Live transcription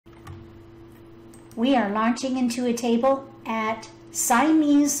We are launching into a table at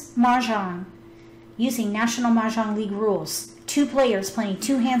Siamese Mah Jongg using National Mah Jongg League rules. 2 players playing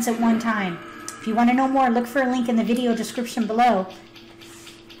 2 hands at one time. If you want to know more, look for a link in the video description below.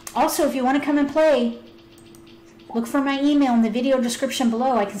 Also, if you want to come and play, look for my email in the video description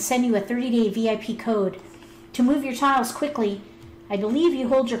below. I can send you a 30-day VIP code. To move your tiles quickly, I believe you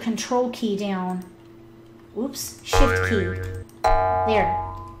hold your control key down. Oops, shift key. There.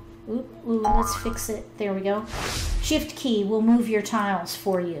 Ooh, let's fix it. There we go. Shift key will move your tiles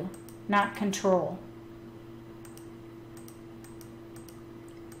for you, not control.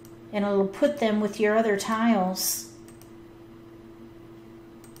 And it'll put them with your other tiles.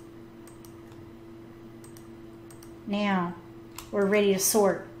 Now, we're ready to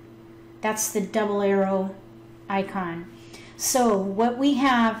sort. That's the double arrow icon. So what we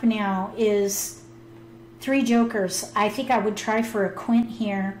have now is 3 jokers. I think I would try for a quint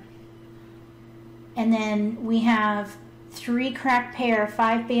here. And then we have 3 crack pair,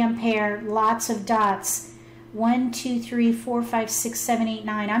 5 band pair, lots of dots. 1, 2, 3, 4, 5, 6, 7, 8,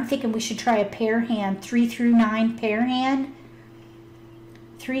 9. I'm thinking we should try a pair hand. 3 through 9 pair hand.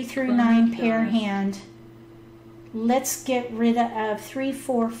 3 through 9 pair hand. Let's get rid of 3,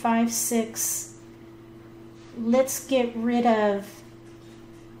 4, 5, 6. Let's get rid of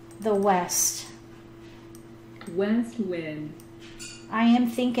the west. West wind. I am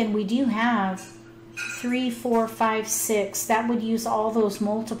thinking we do have 3, 4, 5, 6. That would use all those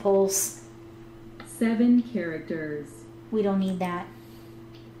multiples. 7 characters. We don't need that.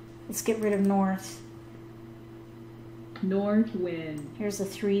 Let's get rid of north. North wind. Here's a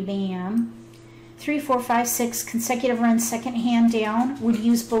 3 bam. 3, 4, 5, 6 consecutive runs, second hand down would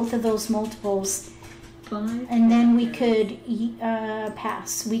use both of those multiples. 5 and then we could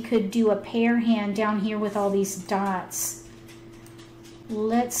pass. We could do a pair hand down here with all these dots.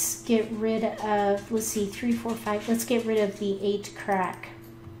 Let's get rid of, let's see, 3, 4, 5. Let's get rid of the 8 crack.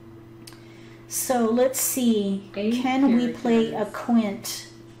 So let's see, can we play a quint?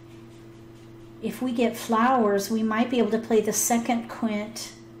 If we get flowers, we might be able to play the second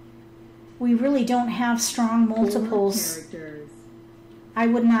quint. We really don't have strong multiples. I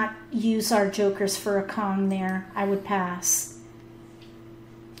would not use our jokers for a Kong there. I would pass.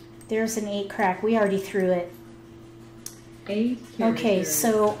 There's an 8 crack. We already threw it. 8 characters. Okay,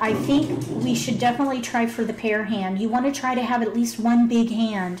 so I think we should definitely try for the pair hand. You want to try to have at least 1 big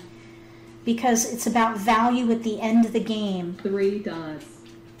hand because it's about value at the end of the game. 3 dots.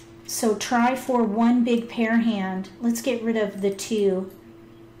 So try for 1 big pair hand. Let's get rid of the 2.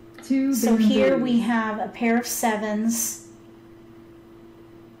 2 so here we have a pair of 7s.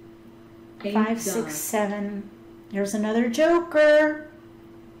 5, 6, 7. There's another joker.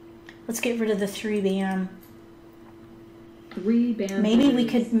 Let's get rid of the 3 bam. 3 bam. Maybe we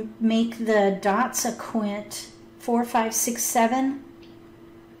could make the dots a quint. 4, 5, 6, 7.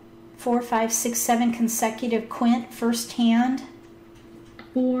 4, 5, 6, 7 consecutive quint, first hand.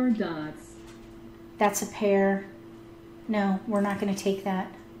 4 dots. That's a pair. No, we're not going to take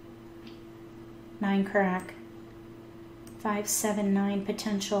that. 9 crack. 5, 7, 9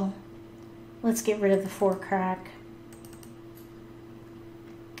 potential. Let's get rid of the 4 crack.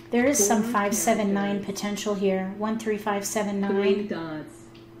 There is some 5, 7, 9 potential here. 1, 3, 5, 7, 9. 3 dots.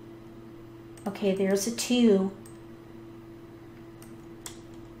 Okay, there's a 2.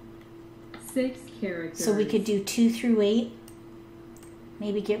 6 characters. So we could do 2 through 8.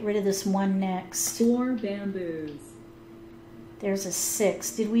 Maybe get rid of this 1 next. 4 bamboos. There's a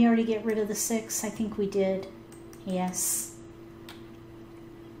 6. Did we already get rid of the 6? I think we did. Yes.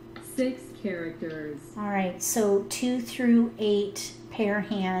 6 characters. Alright, so 2 through 8 pair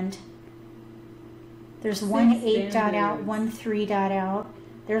hand. There's 1 8 dot out, 1 3 dot out.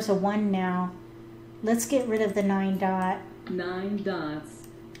 There's a 1 now. Let's get rid of the 9 dot. 9 dots.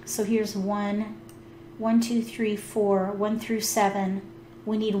 So here's 1, 1, 2, 3, 4, 1 through 7.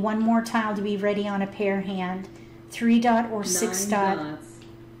 We need 1 more tile to be ready on a pair hand. 3 dot or 6 dot. Dots.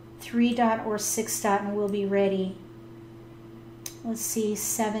 3 dot or 6 dot and we'll be ready. Let's see,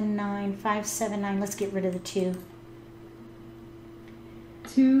 7, 9, 5, 7, 9. Let's get rid of the 2.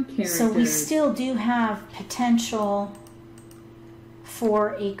 2 characters. So we still do have potential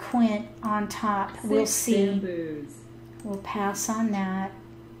for a quint on top. 6 we'll see. Bamboos. We'll pass on that.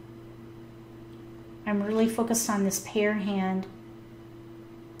 I'm really focused on this pair hand.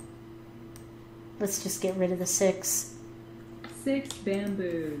 Let's just get rid of the 6. 6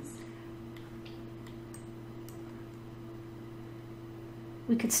 bamboos.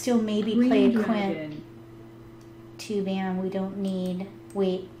 We could still maybe play a quint. 2 bam, we don't need.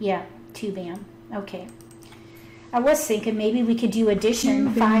 Wait, yeah, 2 bam. Okay. I was thinking maybe we could do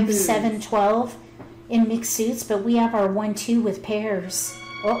addition 5, 7, 12. in mixed suits, but we have our 1-2 with pairs.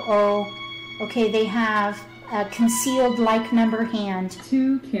 Uh-oh. Okay, they have a concealed like number hand.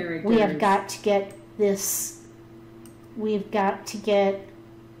 2 characters. We have got to get this. We've got to get,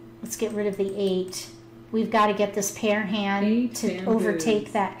 let's get rid of the 8. We've got to get this pair hand 8 to bamboos.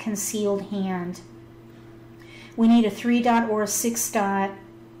 overtake that concealed hand. We need a 3 dot or a 6 dot.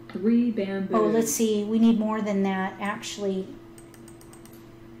 3 bamboos. Oh, let's see. We need more than that, actually.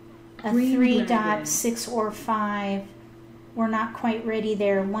 A Green 3 dragon. dot, 6 or 5. We're not quite ready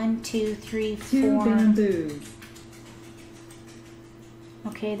there. 1, 2, 3, 2 4. bamboos.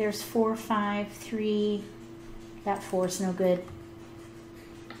 Okay, there's 4, 5, 3. That 4 is no good.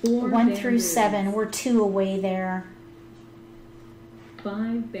 4 1 bamboos. through 7. We're 2 away there.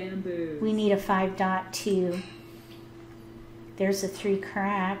 5 bamboos. We need a 5 dot 2. There's a 3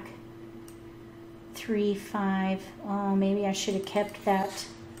 crack. 3, 5. Oh, maybe I should have kept that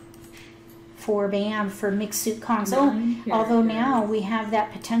 4 bam for mixed suit cons. Oh, 9 although now characters. we have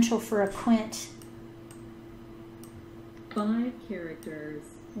that potential for a quint. 5 characters.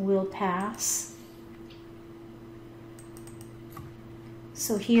 We'll pass.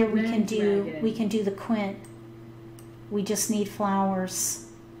 So here we Red dragon. can do the quint. We just need flowers.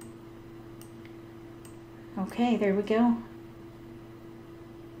 Okay, there we go.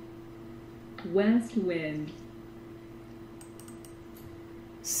 West wind.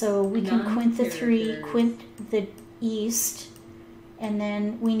 So we can 9 quint the 3, characters. quint the east, and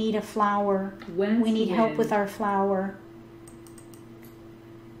then we need a flower. West We need help wind. with our flower.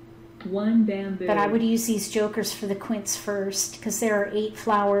 1 bamboo. But I would use these jokers for the quints first, because there are 8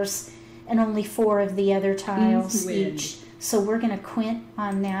 flowers and only 4 of the other tiles East wind. each. So we're going to quint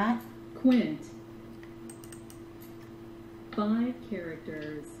on that. Quint. 5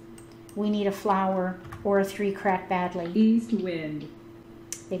 characters. We need a flower or a 3 crack badly. East wind.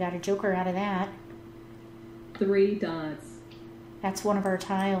 They got a joker out of that. 3 dots. That's one of our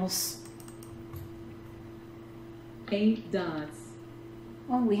tiles. 8 dots.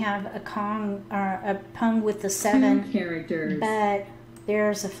 Oh, we have a pung with the 2 7. characters. But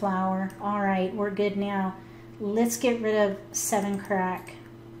there's a flower. All right, we're good now. Let's get rid of 7 crack.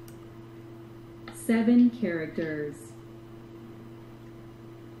 7 characters.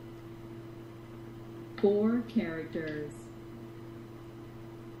 4 characters.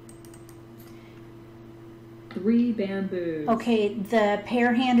 3 bamboos. Okay, the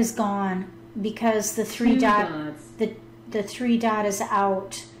pair hand is gone because the 3 2 dot dots. the 3 dot is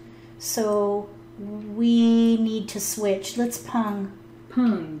out. So we need to switch. Let's pung,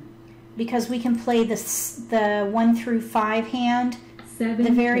 Pung. because we can play the 1 through 5 hand, 7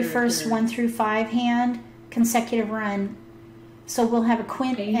 the very characters. first 1 through 5 hand, consecutive run. So we'll have a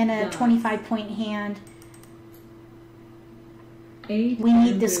quint 8 and a dots. 25-point hand. 8 We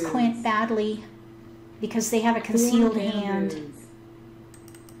need this bamboos. quint badly because they have a 4 concealed hand. bamboos.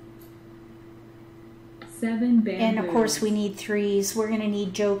 7 bamboos. And of course we need 3s. We're going to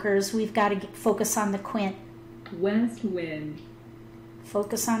need jokers. We've got to focus on the quint. West wind.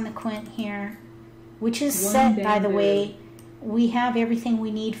 Focus on the quint here, which is 1 set, by the bamboo. way. We have everything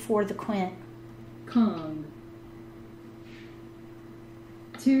we need for the quint. Kong.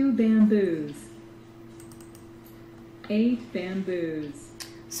 2 bamboos. 8 bamboos.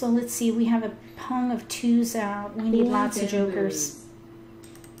 So let's see, we have a pung of 2s out. We need 4 lots of jokers. bamboos.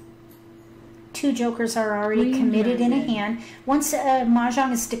 2 jokers are already Green committed in a dragon. hand. Once Mah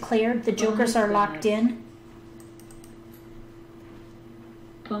Jongg is declared, the jokers 5 are locked dots. in.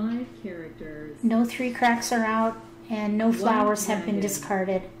 5 characters. No 3 cracks are out, and no White flowers have been dragon.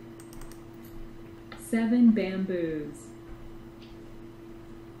 discarded. 7 bamboos.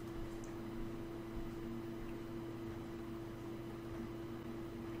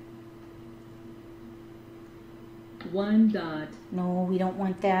 One dot. No, we don't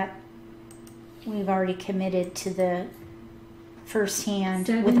want that. We've already committed to the first hand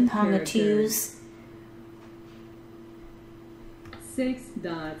 7 with a pung of characters. 2s. 6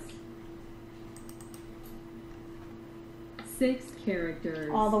 dots. 6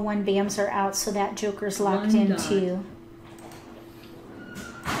 characters. All the 1 bams are out, so that joker's locked 1 in dot. too.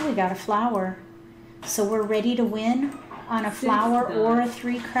 Oh, we got a flower. So we're ready to win on a 6 flower or a dots.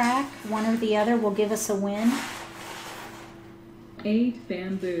 3 crack. One or the other will give us a win. 8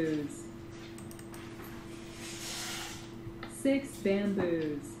 bamboos. 6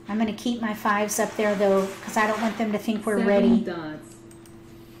 bamboos. I'm going to keep my 5s up there though, because I don't want them to think we're 7 ready. dots.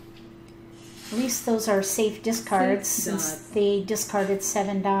 At least those are safe discards 6 since dots. they discarded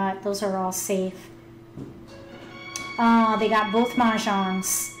 7 dot. Those are all safe. Oh, they got both Mah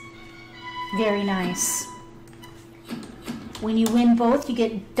Jongs. Very nice. When you win both, you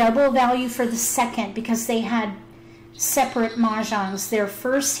get double value for the second because they had separate mahjongs. Their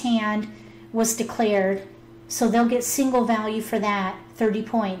first hand was declared, so they'll get single value for that, 30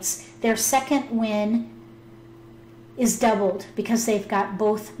 points. Their second win is doubled because they've got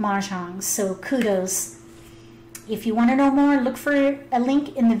both mahjongs, so kudos. If you want to know more, look for a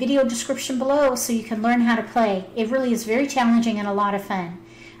link in the video description below so you can learn how to play. It really is very challenging and a lot of fun.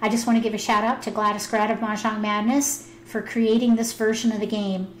 I just want to give a shout out to Gladys Grad of Mahjong Madness for creating this version of the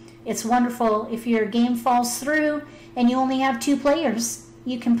game. It's wonderful. If your game falls through and you only have 2 players,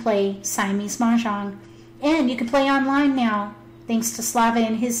 you can play Siamese Mah Jongg. And you can play online now, thanks to Slava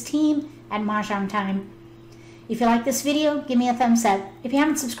and his team at Mahjong Time. If you like this video, give me a thumbs up. If you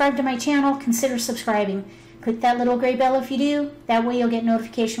haven't subscribed to my channel, consider subscribing. Click that little gray bell if you do. That way you'll get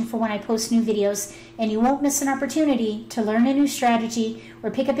notification for when I post new videos, and you won't miss an opportunity to learn a new strategy or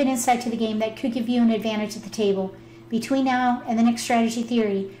pick up an insight to the game that could give you an advantage at the table. Between now and the next strategy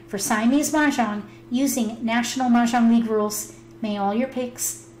theory for Siamese Mah Jongg using National Mahjong League rules, may all your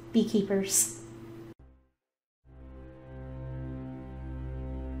picks be keepers.